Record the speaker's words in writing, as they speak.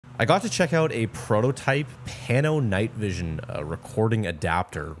I got to check out a prototype Pano Night Vision recording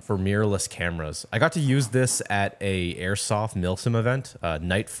adapter for mirrorless cameras. I got to use this at a Airsoft milsim event,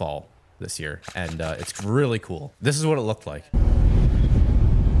 Nightfall, this year, and it's really cool. This is what it looked like.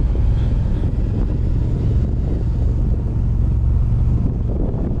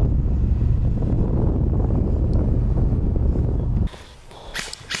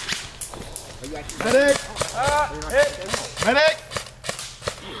 Medic! Medic!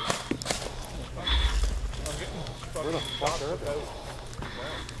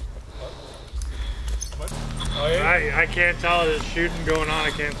 I can't tell. There's shooting going on. I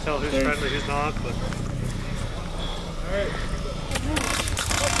can't tell who's friendly, who's not. But Alright.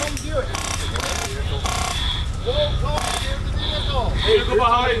 Come do it. Go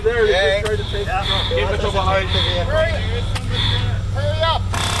behind there. They tried to take the truck. Get Mitchell behind. Hurry up!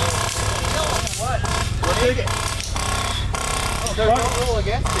 What? Take it. Oh, don't roll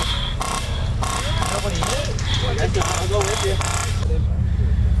against it. Nobody did. I'll go with you.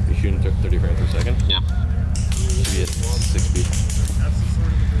 You're shooting 30 frames per second? Yeah. Should be at 6 speed. that's the sort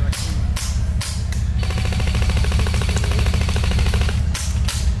of the direction.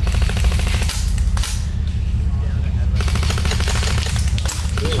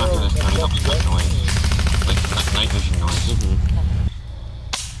 It's not going to turn up that noise. Like night vision noise.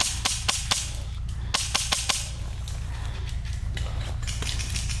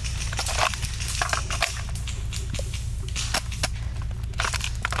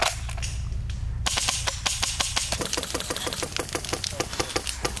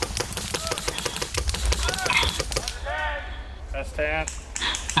 That's 10.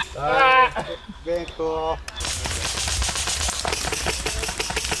 Very cool.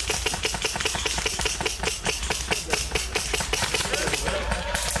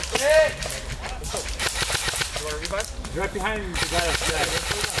 Right behind the guy upstairs.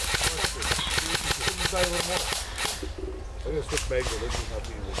 I'm gonna switch bags. This is not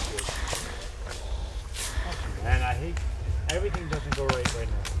being this good. Man, I hate everything doesn't go right now.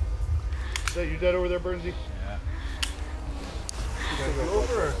 Is that you dead over there, Bernsey? Yeah. You go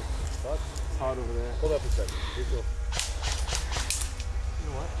over or? It's hot over there. Hold up a second. Here you go. You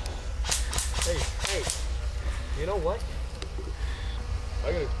know what? Hey. You know what?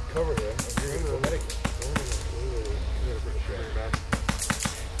 I'm gonna cover him and you're gonna go medic.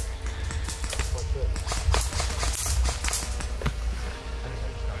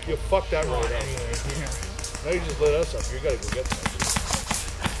 You fucked that right up. Now you just let us up. You gotta go get something.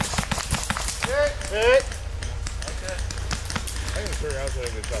 Hey! Okay. I'm gonna figure out that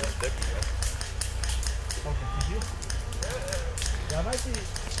I'm gonna try to stick you. Okay, did you? Yeah, I might be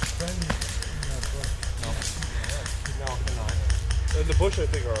friendly. No, they're not. And the bush, I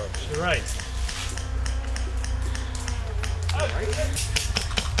think, are ours. You're right.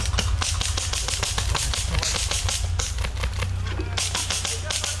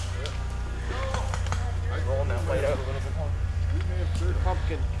 I'm rolling that light out a little bit more.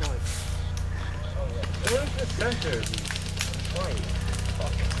 Pumpkin killing. What is this center? Why?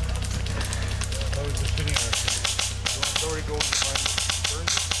 Fuck. I was just sitting there. It's already going behind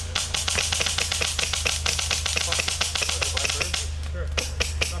Burns. Sure.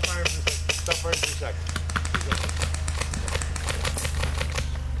 Stop firing for a second. Stop firing for a second.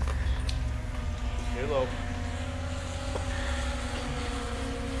 Stay low.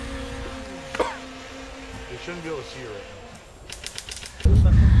 They shouldn't be able to see you right now.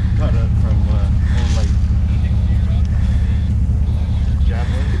 Got it from like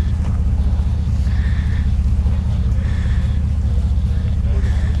javelin.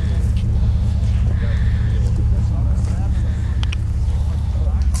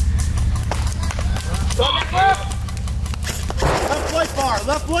 Left light bar!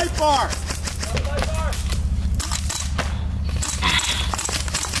 Left light bar!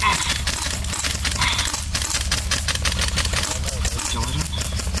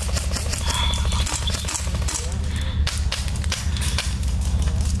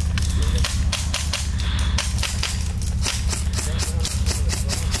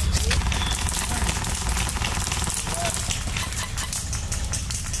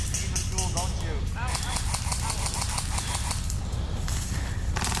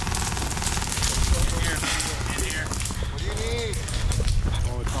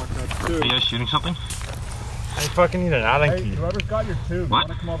 Are you guys shooting something? I fucking need an Allen Hey, key. whoever's got your tube, What? you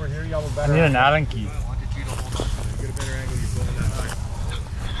wanna come over here? You have a I better need an Allen key. I want you to hold on to it. Get a better angle, you're going that high.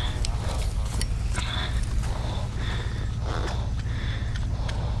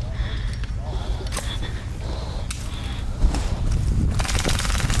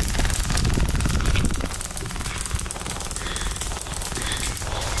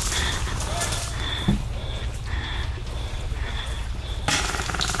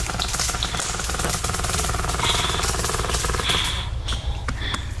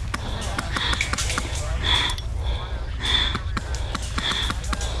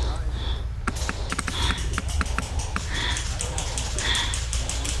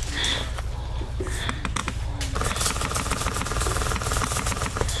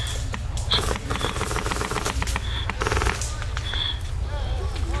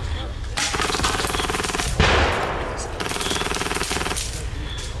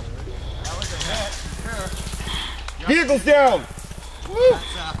 Ankles down. Woo.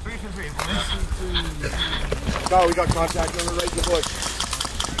 That's 3 for 3. No, we got contact on the right the bush.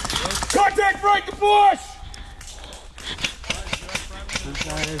 Contact right the bush!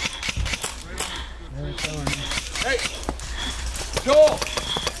 Hey! Joel!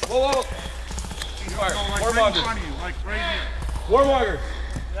 Whoa, whoa! Warmongers. Like right here. Warmongers.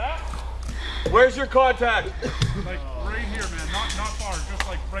 Yeah? Where's your contact? Like right here, man. Not far, just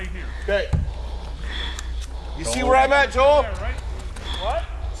like right here. Okay. You see where I'm at, Joel? There, right? What?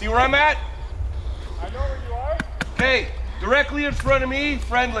 See where I'm at? I know where you are. Okay, directly in front of me,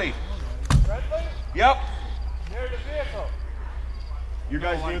 friendly. Friendly? Yep. Near the vehicle. You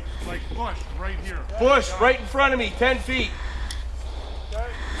guys No, do. like bush, right here. Bush, right in front of me, 10 feet. Okay.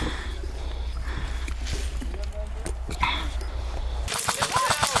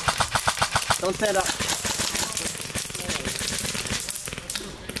 Don't stand up.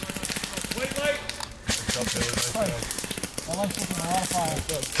 Wait, light. I like taking a lot of fire.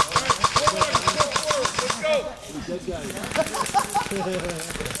 Let's go.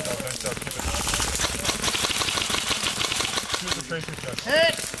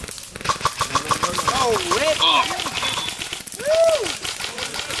 Hit! Oh, Rick!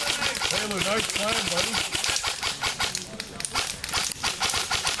 Taylor, nice plan, buddy.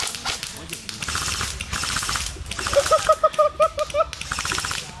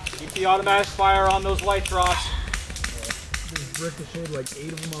 Keep the automatic fire on those lights, Ross. Just ricocheted like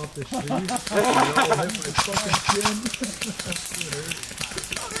 8 of them off the street. They all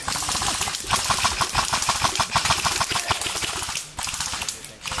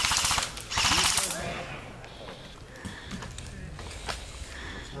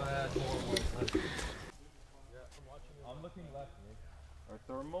hit my fucking I'm looking left, Nick. Our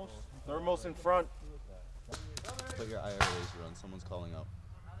thermals in front. Put your IR laser on. Someone's calling out.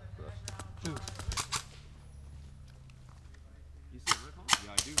 You see Rick on?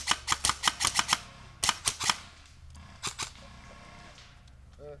 Yeah, I do.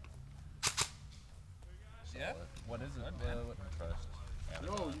 Yeah? What is it?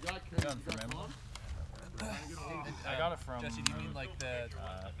 Yo, you got I got it from. Jesse, do you mean like the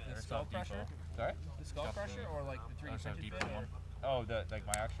skull crusher? Sorry? The skull crusher or like the 3D printed thing? Oh, like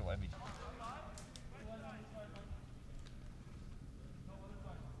my actual MVG.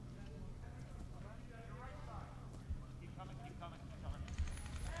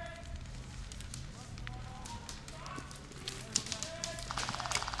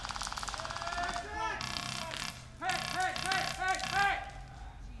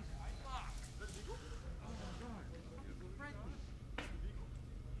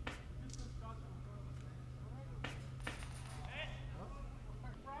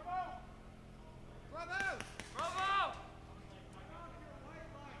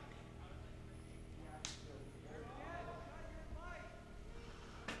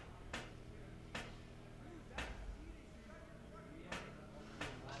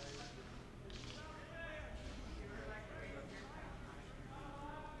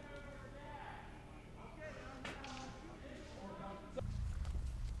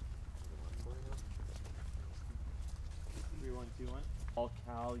 All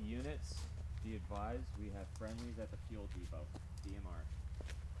Cal units, be advised, we have friendlies at the fuel depot. DMR.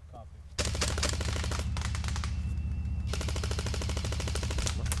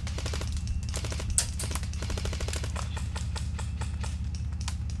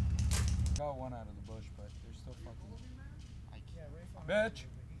 Got one out of the bush, but they're still fucking. Bitch,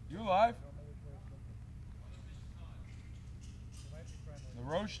 you alive? The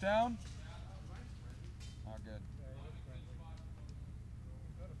roach down? Not good.